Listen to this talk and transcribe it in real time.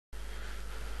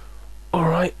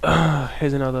Right,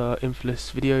 here's another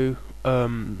Imfulus video.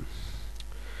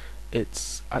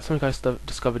 It's something I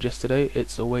discovered yesterday.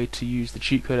 It's a way to use the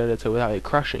cheat code editor without it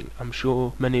crashing. I'm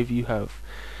sure many of you have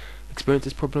experienced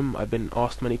this problem. I've been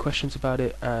asked many questions about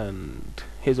it, and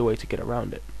here's a way to get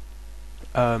around it.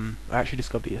 I actually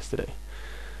discovered it yesterday.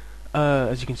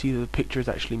 As you can see, the picture is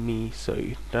actually me, so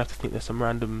you don't have to think there's some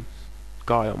random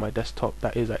guy on my desktop.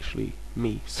 That is actually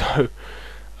me. So,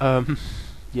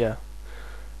 yeah.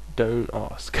 Don't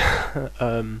ask.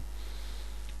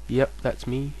 Yep, that's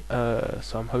me.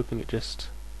 So I'm hoping it just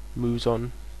moves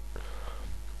on.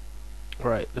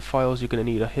 Right, the files you're going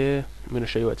to need are here. I'm going to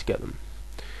show you where to get them.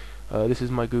 This is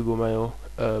my Google Mail.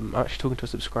 I'm actually talking to a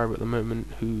subscriber at the moment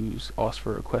who's asked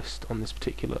for a request on this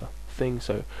particular thing,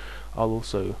 so I'll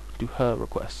also do her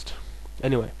request.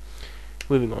 Anyway,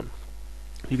 moving on.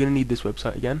 You're going to need this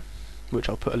website again, which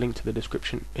I'll put a link to the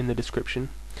description in the description.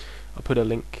 I'll put a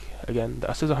link again.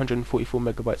 That says 144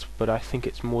 megabytes, but I think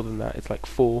it's more than that. It's like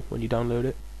 4 when you download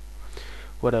it.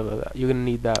 Whatever. You're gonna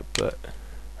need that,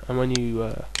 and when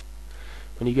you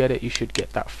get it, you should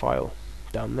get that file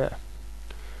down there,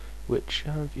 which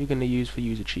you're gonna use for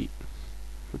user cheat,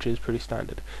 which is pretty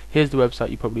standard. Here's the website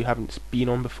you probably haven't been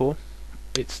on before.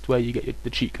 It's where you get the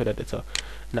cheat code editor.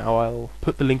 Now I'll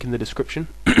put the link in the description,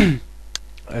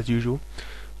 as usual.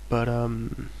 But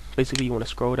basically you want to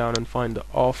scroll down and find the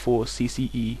R4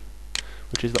 CCE,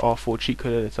 which is the R4 cheat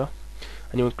code editor,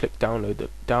 and you want to click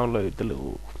download the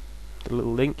little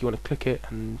link. You want to click it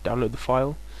and download the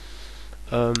file.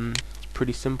 It's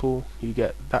pretty simple. You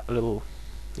get that little,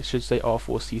 it should say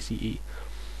R4 CCE.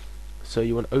 So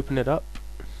you want to open it up.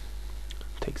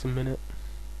 Takes a minute.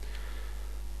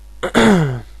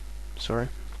 Sorry,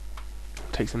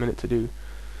 takes a minute to do.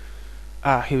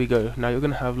 Here we go. Now you're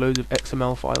going to have loads of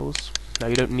XML files. Now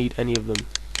you don't need any of them.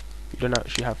 You don't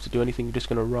actually have to do anything. You're just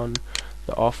going to run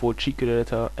the R4 cheat code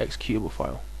editor executable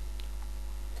file.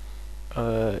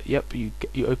 Yep, you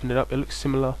open it up. It looks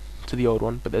similar to the old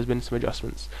one, but there's been some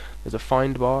adjustments. There's a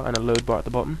find bar and a load bar at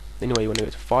the bottom. Anyway, you want to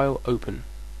go to File, Open.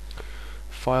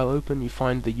 File, Open. You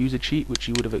find the user cheat, which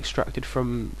you would have extracted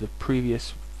from the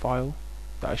previous file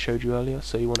that I showed you earlier.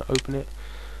 So you want to open it.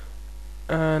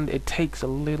 And it takes a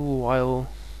little while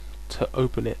to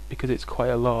open it because it's quite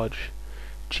a large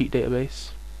cheat database,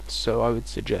 so I would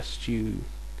suggest you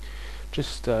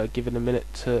just give it a minute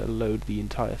to load the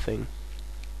entire thing.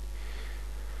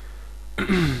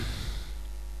 Here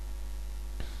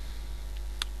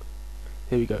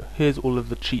we go. Here's all of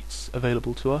the cheats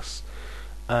available to us,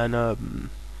 and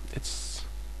it's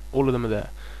all of them are there.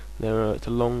 It's a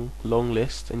long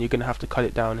list, and you're gonna have to cut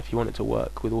it down if you want it to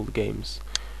work with all the games.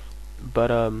 But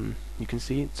you can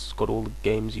see it's got all the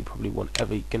games you probably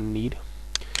ever gonna need.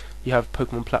 You have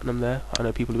Pokemon Platinum there. I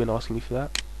know people have been asking me for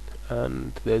that,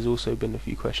 and there's also been a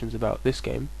few questions about this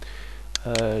game,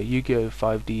 Yu-Gi-Oh!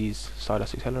 5D's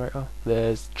Stardust Accelerator.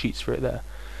 There's cheats for it there.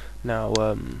 Now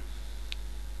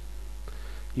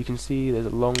you can see there's a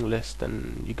long list,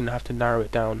 and you're gonna have to narrow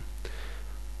it down.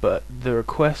 But the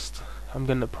request I'm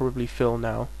gonna probably fill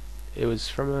now. It was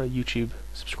from a YouTube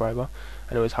subscriber,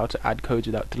 and it was how to add codes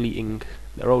without deleting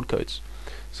their old codes.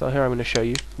 So here I'm going to show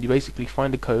you. You basically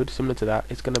find a code similar to that.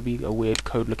 It's going to be a weird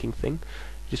code looking thing.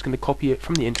 You're just going to copy it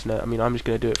from the internet. I mean, I'm just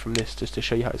going to do it from this just to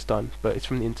show you how it's done, but it's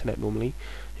from the internet normally.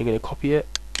 You're going to copy it.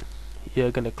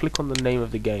 You're going to click on the name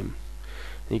of the game,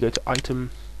 and you go to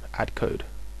Item, Add Code.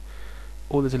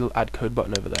 Or there's a little Add Code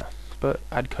button over there. But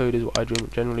Add Code is what I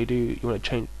generally do. You want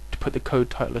to put the code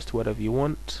title as to whatever you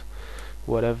want.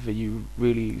 Whatever you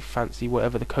really fancy,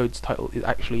 whatever the code's title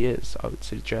actually is, I would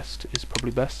suggest is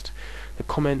probably best. The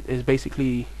comment is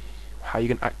basically how you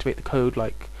can activate the code,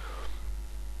 like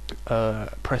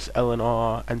press L and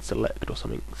R and select or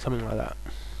something like that.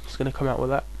 It's going to come out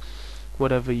with that,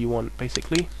 whatever you want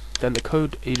basically. Then the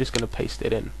code, you're just going to paste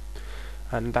it in,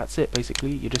 and that's it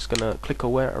basically. You're just going to click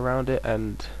aware around it,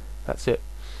 and that's it.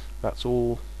 That's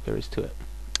all there is to it.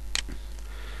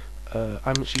 I'm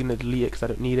actually going to delete it because I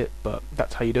don't need it, but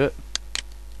that's how you do it.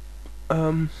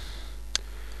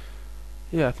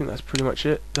 Yeah, I think that's pretty much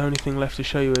it. The only thing left to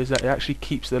show you is that it actually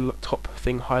keeps the top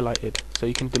thing highlighted, so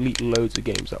you can delete loads of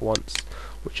games at once,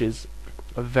 which is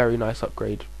a very nice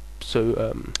upgrade.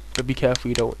 So, but be careful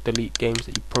you don't delete games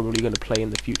that you're probably going to play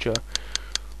in the future.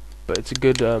 But it's a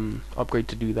good upgrade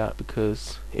to do that,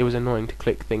 because it was annoying to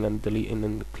click thing and delete and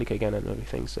then click again and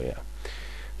everything. So yeah.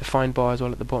 The find bar as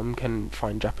well at the bottom can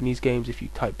find Japanese games if you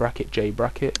type bracket J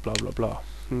bracket blah blah blah.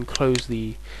 And close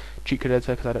the cheat code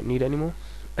editor because I don't need it anymore.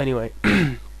 Anyway,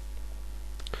 I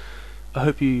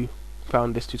hope you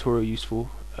found this tutorial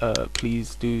useful.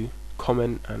 Please do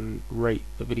comment and rate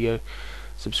the video.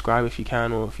 Subscribe if you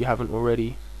can, or if you haven't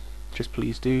already. just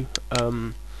please do.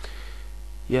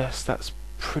 Yes, that's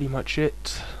pretty much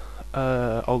it.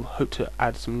 I'll hope to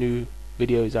add some new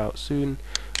videos out soon,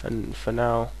 and for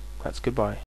now, that's goodbye.